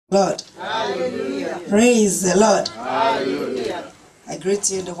Lord. Hallelujah. Praise the Lord. Hallelujah. I greet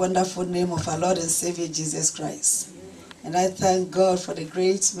you in the wonderful name of our Lord and Savior Jesus Christ. And I thank God for the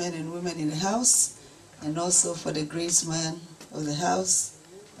great men and women in the house, and also for the great man of the house,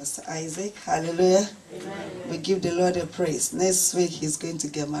 Pastor Isaac. Hallelujah. Amen. We give the Lord a praise. Next week he's going to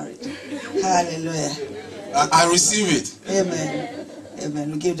get married. Hallelujah. I receive it. Amen.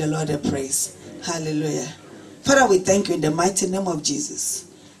 Amen. We give the Lord a praise. Hallelujah. Father, we thank you in the mighty name of Jesus.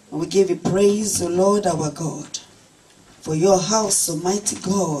 And we give you praise, O Lord our God. For your house, Almighty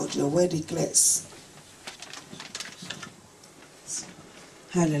God, your word declares.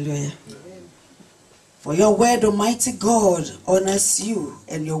 Hallelujah. For your word, Almighty God, honors you,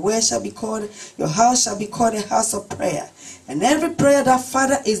 and your word shall be called, your house shall be called a house of prayer. And every prayer that,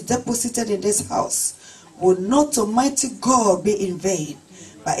 Father, is deposited in this house will not, Almighty God, be in vain.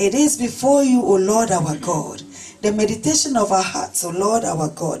 But it is before you, O Lord our God, the meditation of our hearts, O Lord our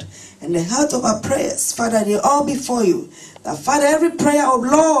God, and the heart of our prayers, Father, they all before you. That, Father, every prayer of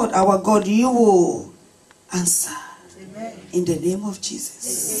Lord our God, you will answer. Amen. In the name of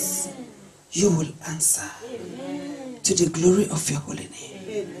Jesus. Amen. You will answer. Amen. To the glory of your holy name.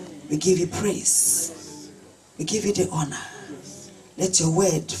 Amen. We give you praise. We give you the honor. Let your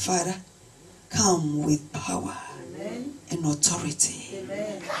word, Father, come with power. Amen. And authority.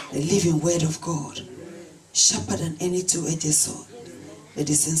 Amen. The living word of God, sharper than any two-edged sword, the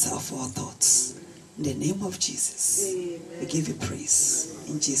discerner of all thoughts. In the name of Jesus, amen. We give you praise.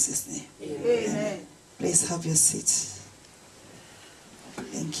 In Jesus' name. Amen. Amen. Please have your seat.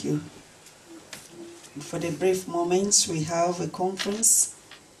 Thank you. And for the brief moments, we have a conference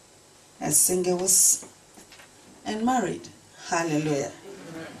as singles and married. Hallelujah.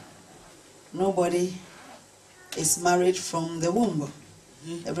 Amen. Nobody is married from the womb.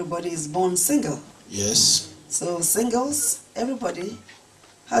 Everybody is born single. Yes. So singles, everybody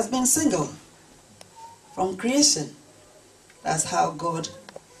has been single from creation. That's how God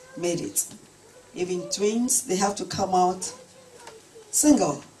made it. Even twins, they have to come out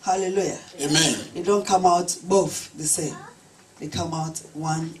single. Hallelujah. Amen. They don't come out both the same. They come out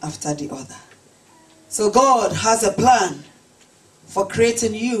one after the other. So God has a plan for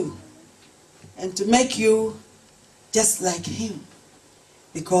creating you and to make you just like him.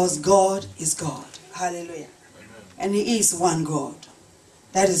 Because God is God. Hallelujah. Amen. And he is one God.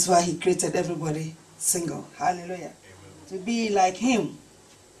 That is why he created everybody single. Hallelujah. Amen. To be like him.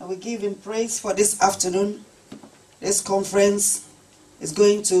 And we give him praise for this afternoon. This conference is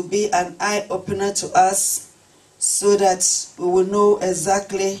going to be an eye-opener to us so that we will know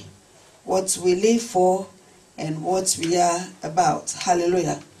exactly what we live for and what we are about.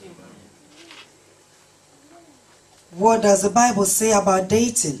 Hallelujah. What does the Bible say about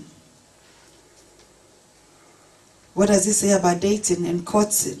dating? What does it say about dating and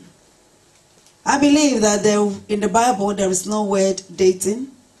courting? I believe that in the Bible there is no word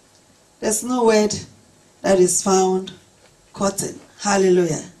dating. There's no word that is found courting.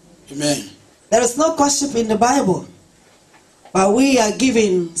 Hallelujah. Amen. There is no courtship in the Bible. But we are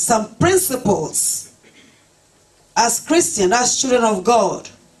given some principles as Christians, as children of God,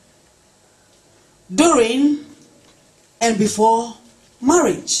 during and before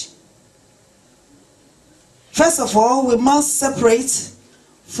marriage. First of all, we must separate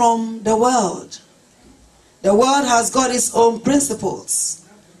from the world. The world has got its own principles,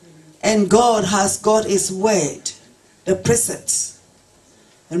 and God has got his word, the precepts.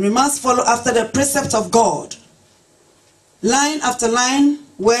 And we must follow after the precepts of God, line after line,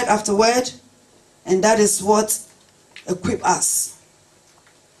 word after word, and that is what equips us.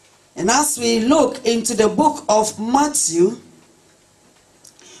 And as we look into the book of Matthew,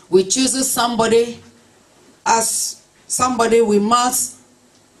 we choose somebody as somebody we must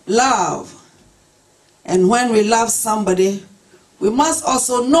love. And when we love somebody, we must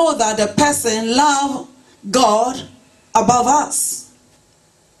also know that the person loves God above us.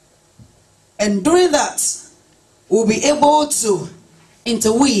 And doing that, we'll be able to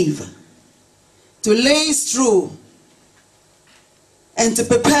interweave, to lace through, and to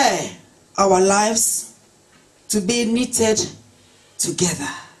prepare our lives to be knitted together.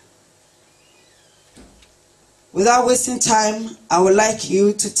 Without wasting time, I would like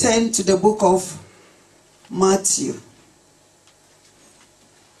you to turn to the book of Matthew.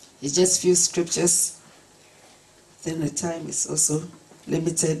 It's just a few scriptures. Then the time is also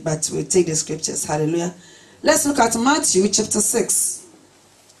limited, but we'll take the scriptures. Hallelujah. Let's look at Matthew chapter 6.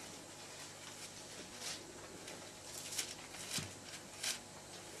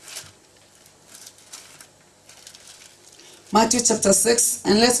 Matthew chapter 6,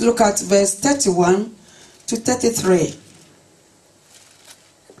 and let's look at verse 31 to 33.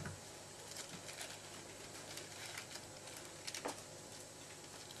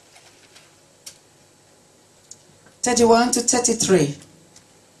 31 to 33.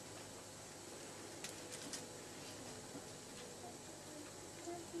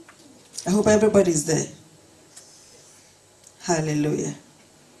 I hope everybody's there. Hallelujah.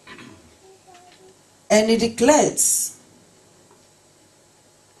 And it declares,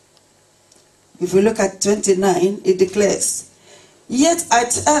 if we look at 29, it declares, yet I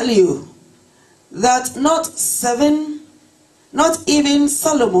tell you that not even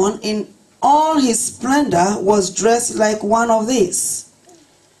Solomon in all his splendor was dressed like one of these.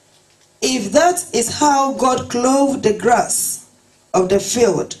 If that is how God clothed the grass of the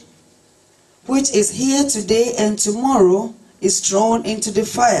field, which is here today and tomorrow is thrown into the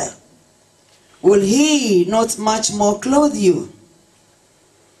fire, will he not much more clothe you?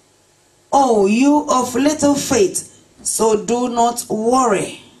 O you of little faith, so do not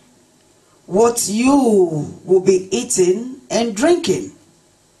worry what you will be eating and drinking,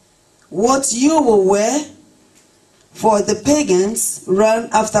 what you will wear, for the pagans run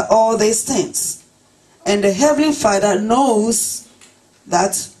after all these things, and the Heavenly Father knows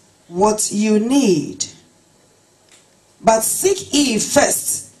that what you need. But seek ye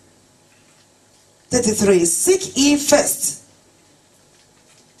first, 33, seek ye first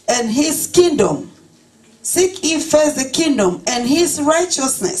and his kingdom. Seek ye first the kingdom and his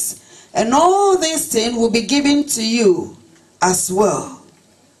righteousness, and all these things will be given to you as well.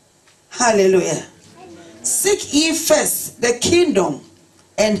 Hallelujah. Seek ye first the kingdom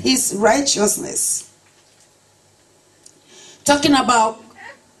and his righteousness. Talking about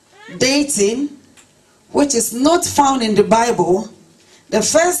dating, which is not found in the Bible, the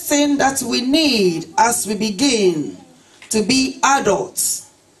first thing that we need as we begin to be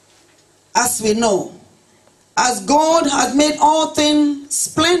adults, as we know, as God has made all things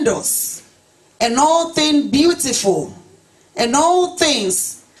splendorous and all things beautiful and all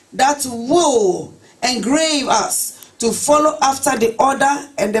things that will engrave us to follow after the order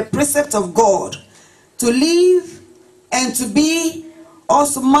and the precept of God, to live and to be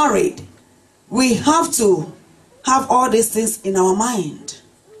also married, we have to have all these things in our mind.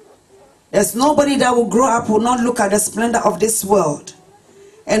 There's nobody that will grow up, will not look at the splendor of this world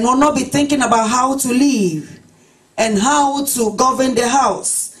and will not be thinking about how to live and how to govern the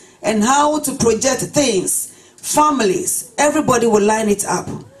house and how to project things, families. Everybody will line it up.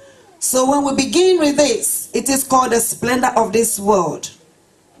 So when we begin with this, it is called the splendor of this world.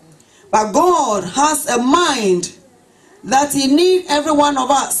 But God has a mind that he needs every one of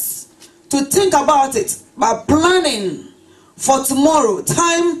us to think about it by planning for tomorrow,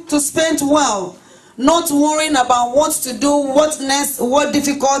 time to spend well, not worrying about what to do, what next, what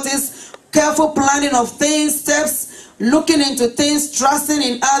difficulties, careful planning of things, steps, looking into things, trusting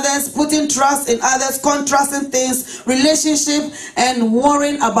in others, putting trust in others, contrasting things, relationship, and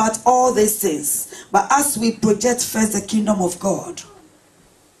worrying about all these things. But as we project first the kingdom of God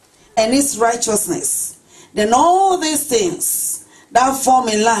and its righteousness, then all these things that form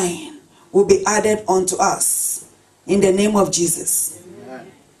a line will be added unto us in the name of Jesus.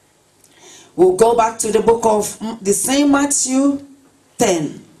 Amen. We'll go back to the book of the same Matthew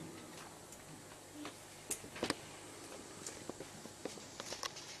 10.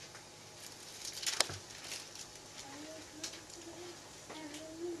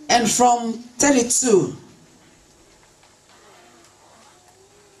 And from 32,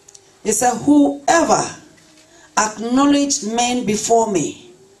 he said, whoever acknowledge men before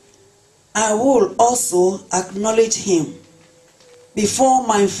me, I will also acknowledge him before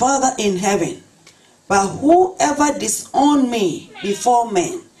my Father in heaven. But whoever disown me before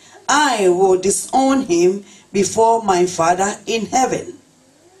men, I will disown him before my Father in heaven.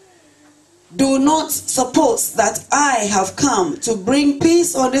 Do not suppose that I have come to bring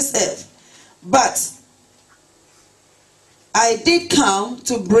peace on this earth, but I did come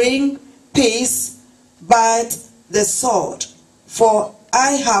to bring peace by the sword. For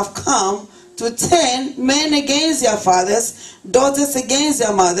I have come to turn men against their fathers, daughters against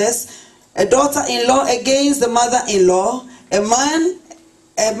their mothers, a daughter-in-law against the mother-in-law. A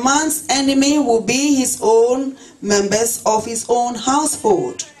man's enemy will be his own members of his own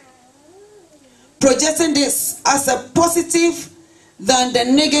household. Projecting this as a positive than the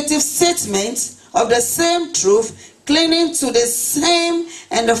negative statement of the same truth, clinging to the same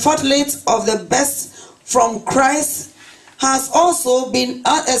and the fortlet of the best from Christ, has also been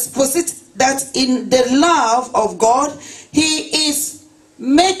exposited that in the love of God, he is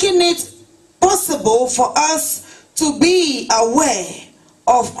making it possible for us to be aware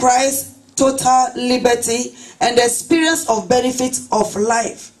of Christ's total liberty and the experience of benefits of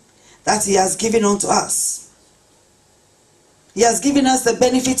life that he has given unto us. He has given us the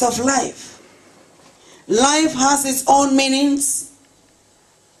benefit of life. Life has its own meanings.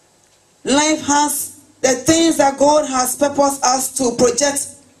 Life has the things that God has purposed us to project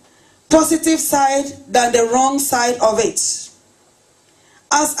positive side than the wrong side of it.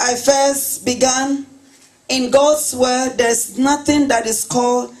 As I first began, in God's word, there's nothing that is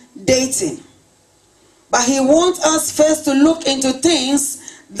called dating. But he wants us first to look into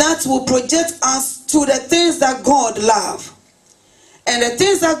things that will project us to the things that God loves. And the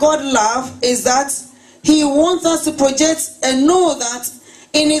things that God loves is that he wants us to project and know that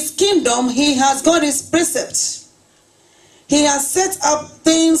in his kingdom, he has got his precepts. He has set up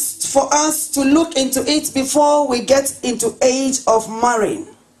things for us to look into it before we get into age of marrying.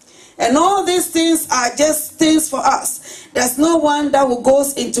 And all these things are just things for us. There's no one that will go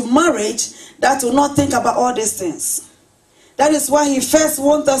into marriage that will not think about all these things. That is why he first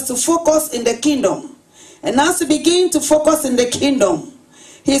wants us to focus in the kingdom. And as we begin to focus in the kingdom,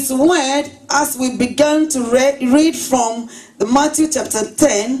 his word, as we began to read from the Matthew chapter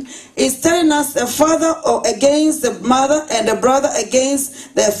 10, is telling us the father against the mother and the brother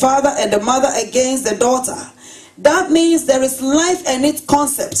against the father and the mother against the daughter. That means there is life and its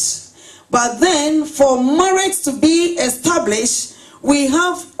concepts. But then for marriage to be established, we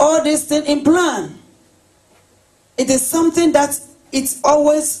have all these things in plan. It is something that it's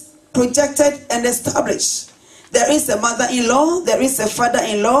always projected and established. There is a mother-in-law, there is a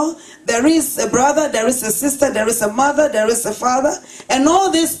father-in-law, there is a brother, there is a sister, there is a mother, there is a father. And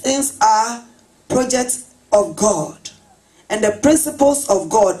all these things are projects of God and the principles of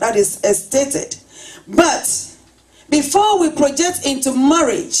God that is stated. But before we project into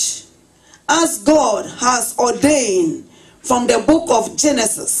marriage, as God has ordained from the book of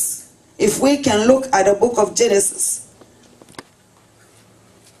Genesis, if we can look at the book of Genesis.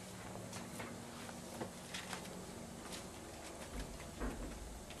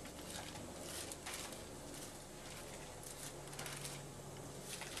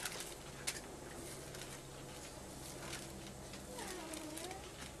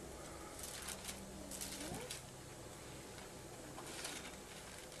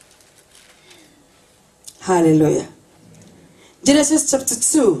 Hallelujah. Genesis chapter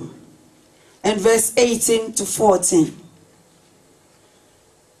 2 and verse 18 to 14.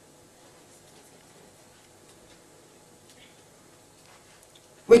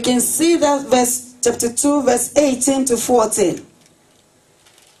 We can see that verse chapter 2 verse 18 to 14.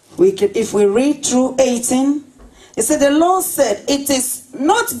 If we read through 18, it said, the Lord said, it is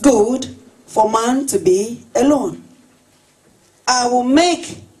not good for man to be alone. I will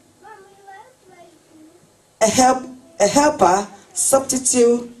make a helper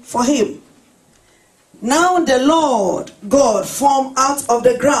substitute for him. Now the Lord God formed out of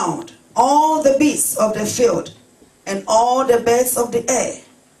the ground all the beasts of the field and all the birds of the air.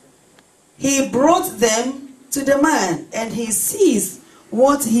 He brought them to the man, and he seized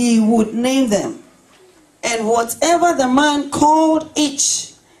what he would name them. And whatever the man called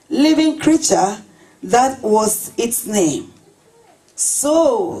each living creature, that was its name.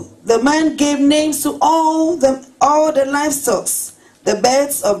 So the man gave names to all the livestock, the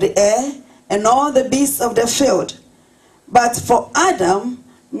birds of the air, and all the beasts of the field. But for Adam,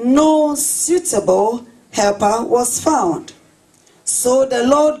 no suitable helper was found. So the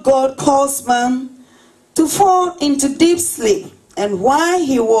Lord God caused man to fall into deep sleep. And while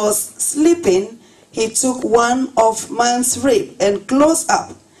he was sleeping, he took one of man's rib and closed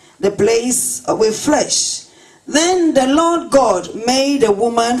up the place with flesh. Then the Lord God made a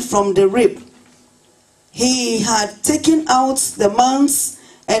woman from the rib he had taken out the man's,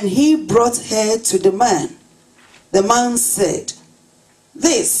 and he brought her to the man. The man said,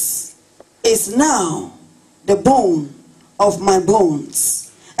 this is now the bone of my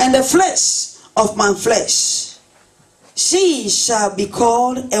bones and the flesh of my flesh. She shall be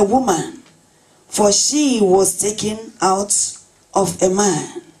called a woman, for she was taken out of a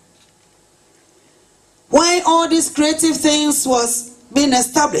man. While all these creative things was being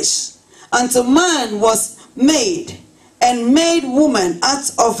established, until man was made, and made woman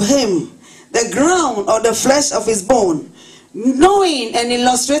out of him, the ground or the flesh of his bone, knowing and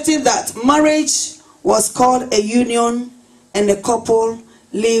illustrating that marriage was called a union, and the couple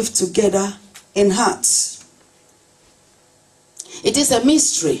lived together in hearts. It is a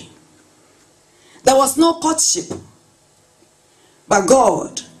mystery. There was no courtship, but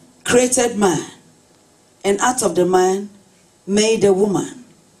God created man, and out of the man made a woman.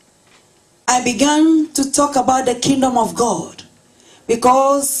 I began to talk about the kingdom of God,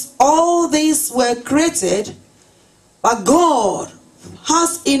 because all these were created, but God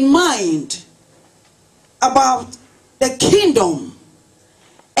has in mind about the kingdom,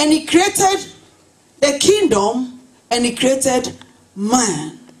 and he created the kingdom and he created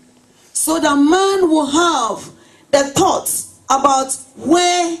man. So that man will have the thoughts about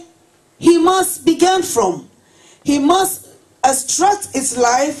where he must begin from. He must extract his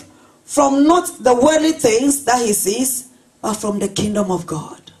life from not the worldly things that he sees, but from the kingdom of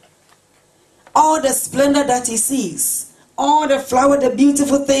God. All the splendor that he sees, all the flower, the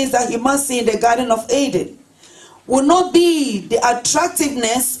beautiful things that he must see in the Garden of Eden, will not be the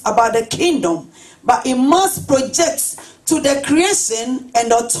attractiveness about the kingdom, but it must project to the creation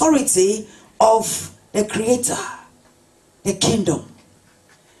and authority of the Creator, the kingdom.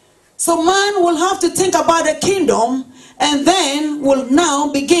 So man will have to think about the kingdom, and then will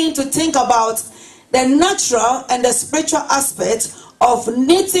now begin to think about the natural and the spiritual aspect of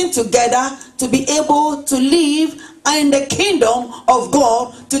knitting together to be able to live in the kingdom of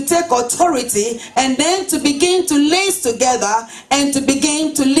God, to take authority, and then to begin to lace together and to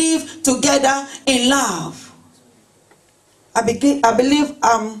begin to live together in love. I believe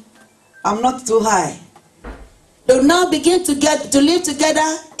I'm not too high. They'll now begin to live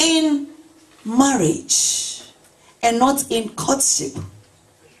together in marriage and not in courtship.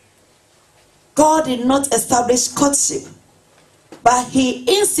 God did not establish courtship, but he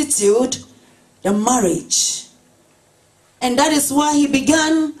instituted the marriage. And that is why he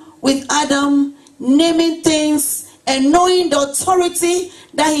began with Adam, naming things and knowing the authority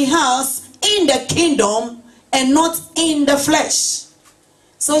that he has in the kingdom and not in the flesh.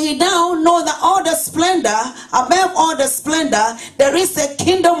 So he now knows that all the splendor, above all the splendor, there is a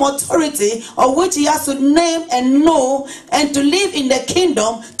kingdom authority of which he has to name and know, and to live in the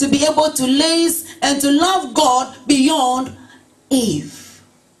kingdom, to be able to lace and to love God beyond Eve.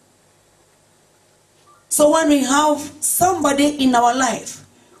 So when we have somebody in our life,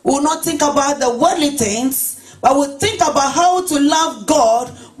 we will not think about the worldly things, but we'll think about how to love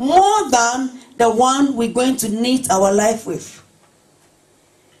God more than the one we're going to knit our life with.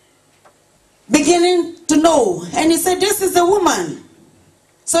 Beginning to know. And he said, this is the woman.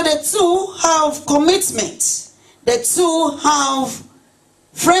 So the two have commitment. The two have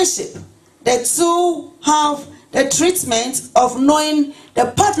friendship. The two have the treatment of knowing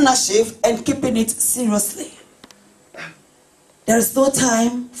the partnership and keeping it seriously. There is no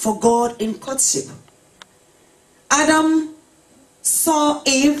time for God in courtship. Adam saw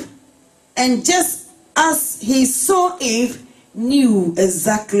Eve, and just as he saw Eve, knew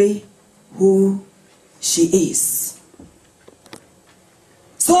exactly who she is.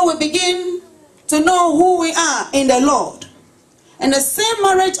 So we begin to know who we are in the Lord. And the same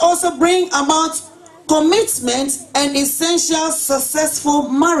marriage also brings about commitment and essential successful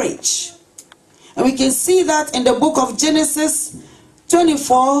marriage. And we can see that in the book of Genesis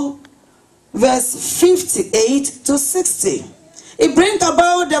 24 verse 58 to 60. It brings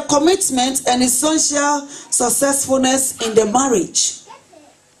about the commitment and essential successfulness in the marriage.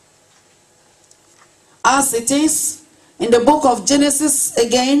 As it is in the book of Genesis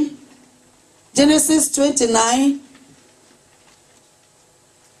again, Genesis 29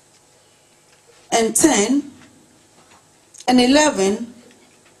 and 10 and 11,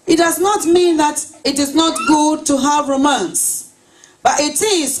 it does not mean that it is not good to have romance, but it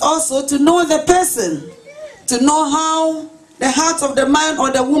is also to know the person, to know how the heart of the man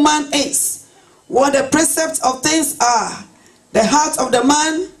or the woman is, what the precepts of things are, the heart of the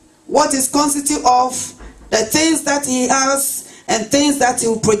man, what is constituted of, the things that he has and things that he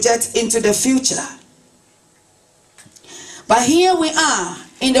will project into the future. But here we are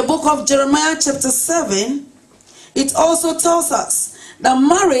in the book of Jeremiah chapter 7. It also tells us that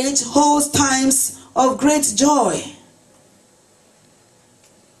marriage holds times of great joy.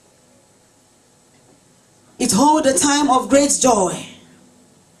 It holds a time of great joy.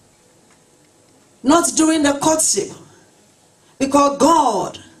 Not during the courtship, because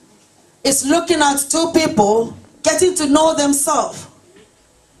God is looking at two people getting to know themselves.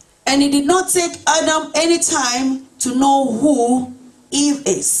 And he did not take Adam any time to know who Eve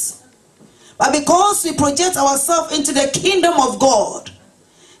is. But because we project ourselves into the kingdom of God,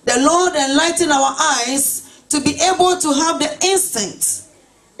 the Lord enlightened our eyes to be able to have the instinct.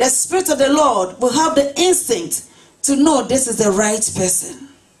 The Spirit of the Lord will have the instinct to know this is the right person.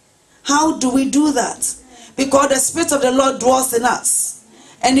 How do we do that? Because the Spirit of the Lord dwells in us.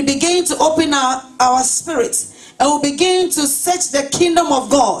 And he began to open our spirits, and we begin to search the kingdom of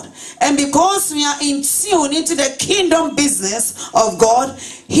God. And because we are in tune into the kingdom business of God,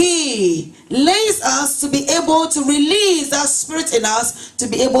 he lays us to be able to release that spirit in us to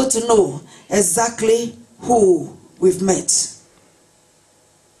be able to know exactly who we've met.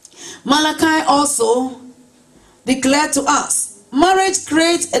 Malachi also declared to us, marriage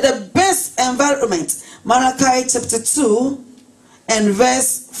creates the best environment. Malachi chapter 2 and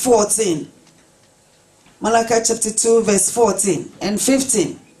verse 14. Malachi chapter 2 verse 14 and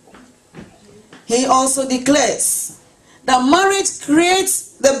 15. He also declares that marriage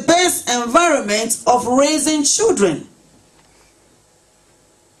creates the best environment of raising children.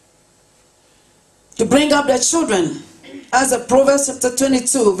 To bring up their children, as the Proverbs chapter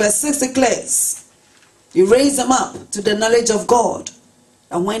 22 verse 6 declares, you raise them up to the knowledge of God,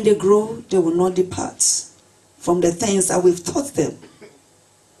 and when they grow, they will not depart from the things that we've taught them.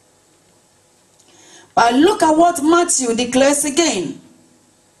 But look at what Matthew declares again.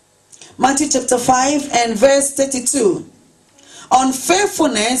 Matthew chapter 5 and verse 32.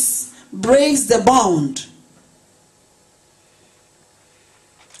 Unfaithfulness breaks the bond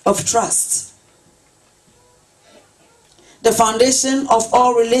of trust, the foundation of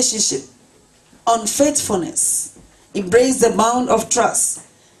all relationship. Unfaithfulness, it breaks the bond of trust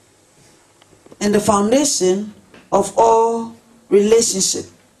and the foundation of all relationship.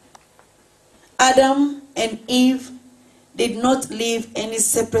 Adam and Eve did not live any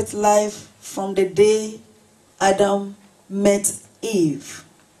separate life from the day Adam met Eve.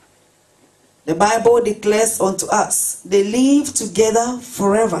 The Bible declares unto us, they live together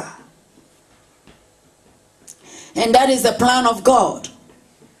forever. And that is the plan of God.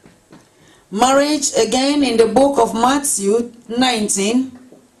 Marriage, again in the book of Matthew 19,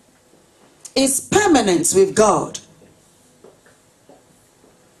 is permanent with God.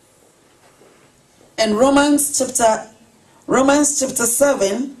 And Romans chapter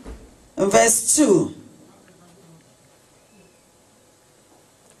 7 verse 2.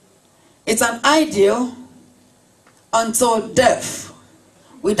 It's an ideal until death.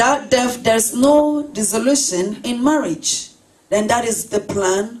 Without death, there's no dissolution in marriage. Then that is the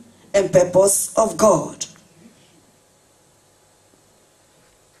plan and purpose of God.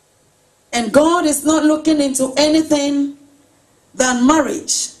 And God is not looking into anything than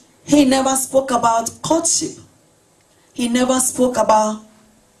marriage. He never spoke about courtship. He never spoke about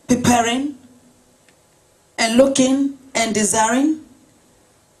preparing and looking and desiring.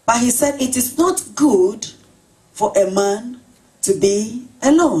 But he said it is not good for a man to be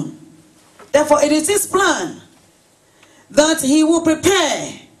alone. Therefore, it is his plan that he will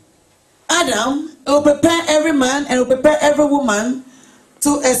prepare Adam, he will prepare every man, and he will prepare every woman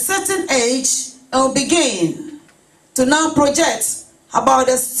to a certain age, and will begin to now project about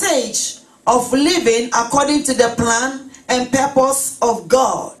the stage of living according to the plan and purpose of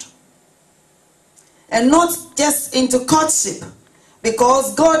God. And not just into courtship,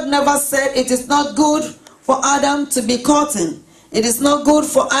 because God never said it is not good for Adam to be courting. It is not good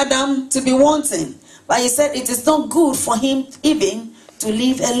for Adam to be wanting. But he said it is not good for him even to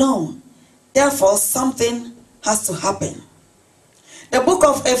live alone. Therefore, something has to happen. The book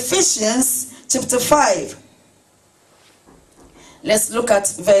of Ephesians chapter 5. Let's look at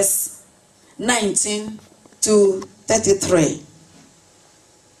verse 19 to 33.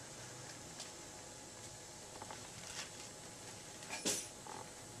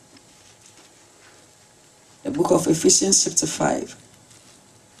 The book of Ephesians chapter 5.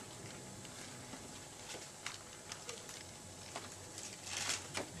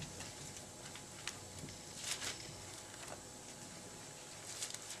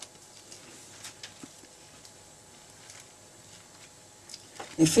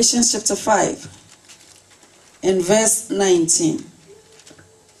 Ephesians chapter 5 and verse 19.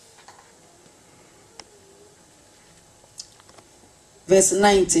 Verse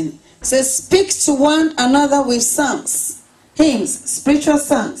 19 says, speak to one another with songs, hymns, spiritual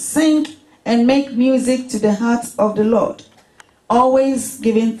songs, sing and make music to the heart of the Lord, always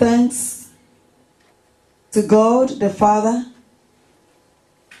giving thanks to God the Father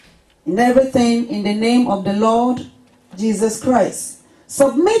in everything in the name of the Lord Jesus Christ.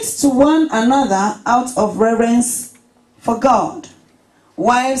 Submit to one another out of reverence for God.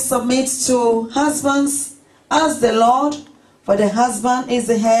 Wives, submit to husbands as the Lord, for the husband is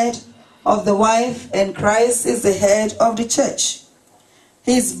the head of the wife, and Christ is the head of the church,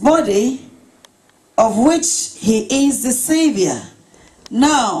 his body, of which he is the Savior.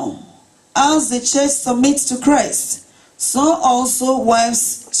 Now, as the church submits to Christ, so also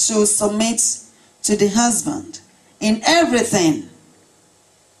wives should submit to the husband in everything,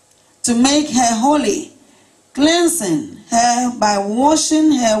 to make her holy, cleansing her by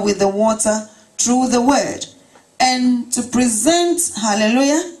washing her with the water through the word, and to present,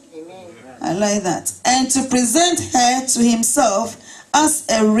 hallelujah, amen. I like that, and to present her to himself as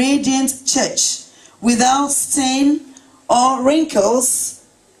a radiant church, without stain or wrinkles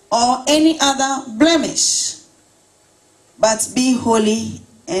or any other blemish, but be holy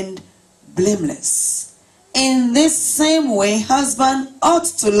and blameless. In this same way, husbands ought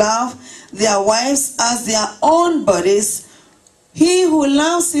to love their wives as their own bodies. He who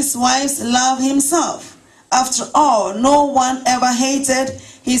loves his wife loves himself. After all, no one ever hated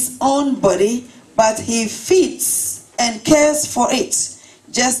his own body, but he feeds and cares for it,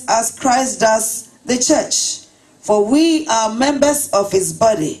 just as Christ does the church. For we are members of his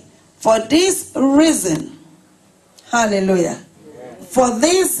body. For this reason, hallelujah, for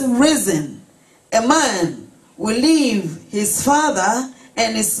this reason, a man will leave his father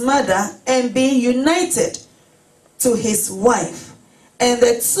and his mother and be united to his wife, and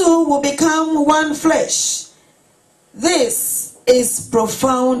the two will become one flesh. This is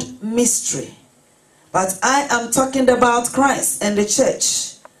profound mystery, but I am talking about Christ and the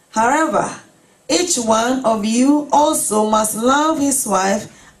church. However, each one of you also must love his wife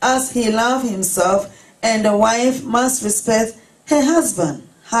as he loves himself, and the wife must respect her husband.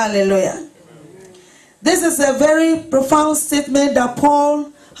 Hallelujah. This is a very profound statement that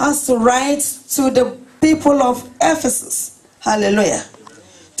Paul has to write to the people of Ephesus. Hallelujah.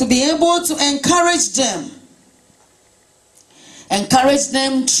 To be able to encourage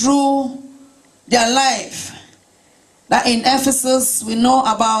them through their life. That in Ephesus we know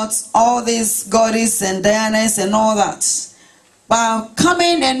about all these goddesses and Dianas and all that. But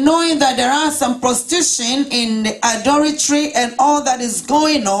coming and knowing that there are some prostitution in the idolatry and all that is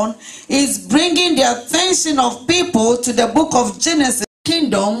going on is bringing the attention of people to the book of Genesis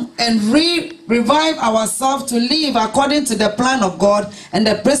kingdom and revive ourselves to live according to the plan of God and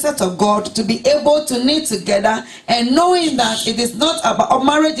the precept of God, to be able to knit together, and knowing that it is not about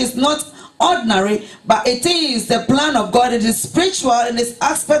marriage is not ordinary, but it is the plan of God. It is spiritual in this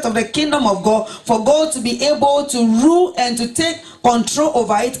aspect of the kingdom of God, for God to be able to rule and to take control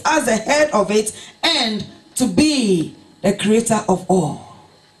over it as the head of it, and to be the creator of all.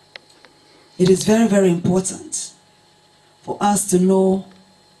 It is very, very important for us to know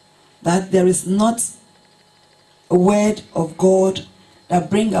that there is not a word of God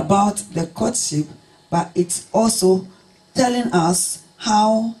that bring about the courtship, but it's also telling us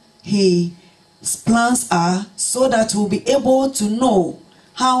how his plans are, so that we'll be able to know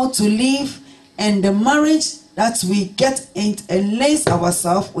how to live, and the marriage that we get in and lace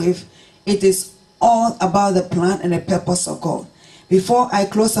ourselves with, it is all about the plan and the purpose of God. Before I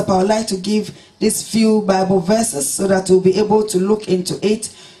close up, I would like to give these few Bible verses so that we'll be able to look into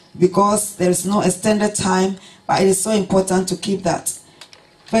it, because there is no extended time, but it is so important to keep that.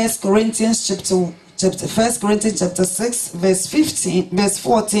 1 Corinthians chapter 6, verse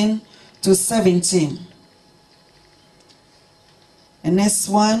 14 to 17. And next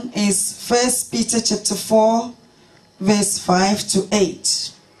one is 1 Peter chapter 4, verse 5 to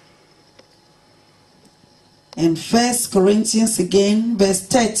 8. And 1 Corinthians again, verse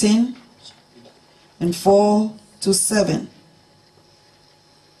 13 and 4 to 7.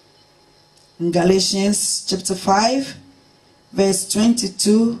 In Galatians chapter 5, verse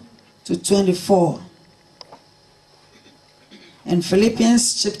 22 to 24. And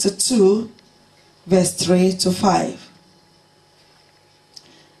Philippians chapter 2, verse 3 to 5.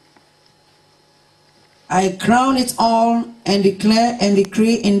 I crown it all and declare and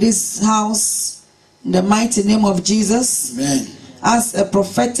decree in this house, in the mighty name of Jesus, Amen, as a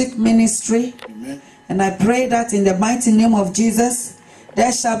prophetic ministry. Amen. And I pray that in the mighty name of Jesus,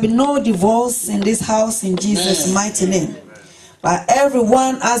 there shall be no divorce in this house, in Jesus' Amen. mighty name. But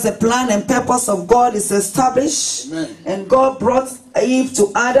everyone, as the plan and purpose of God is established, Amen. and God brought Eve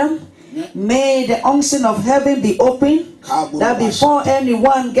to Adam, Amen. may the unction of heaven be open, that before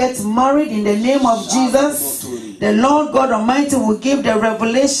anyone gets married, in the name of Jesus, the Lord God Almighty will give the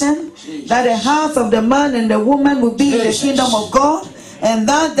revelation that the heart of the man and the woman will be in the kingdom of God, and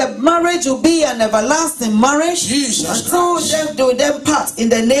that the marriage will be an everlasting marriage until death do them part, in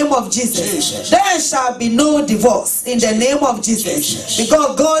the name of Jesus. There shall be no divorce in the name of Jesus,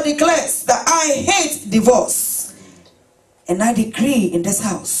 because God declares that I hate divorce. And I decree in this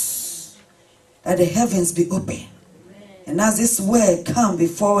house that the heavens be open, and as this word come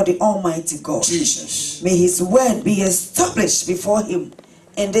before the Almighty God, may his word be established before him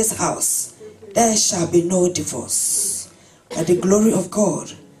in this house. There shall be no divorce, but the glory of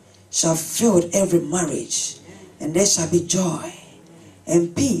God shall fill every marriage, and there shall be joy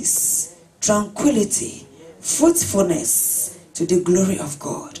and peace, tranquility, fruitfulness, to the glory of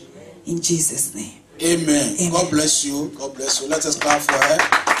God, in Jesus' name. Amen. Amen. God bless you. God bless you. Let us clap for her.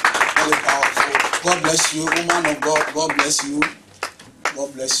 Very powerful. God bless you, woman of God. God bless you.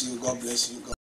 God bless you. God bless you. God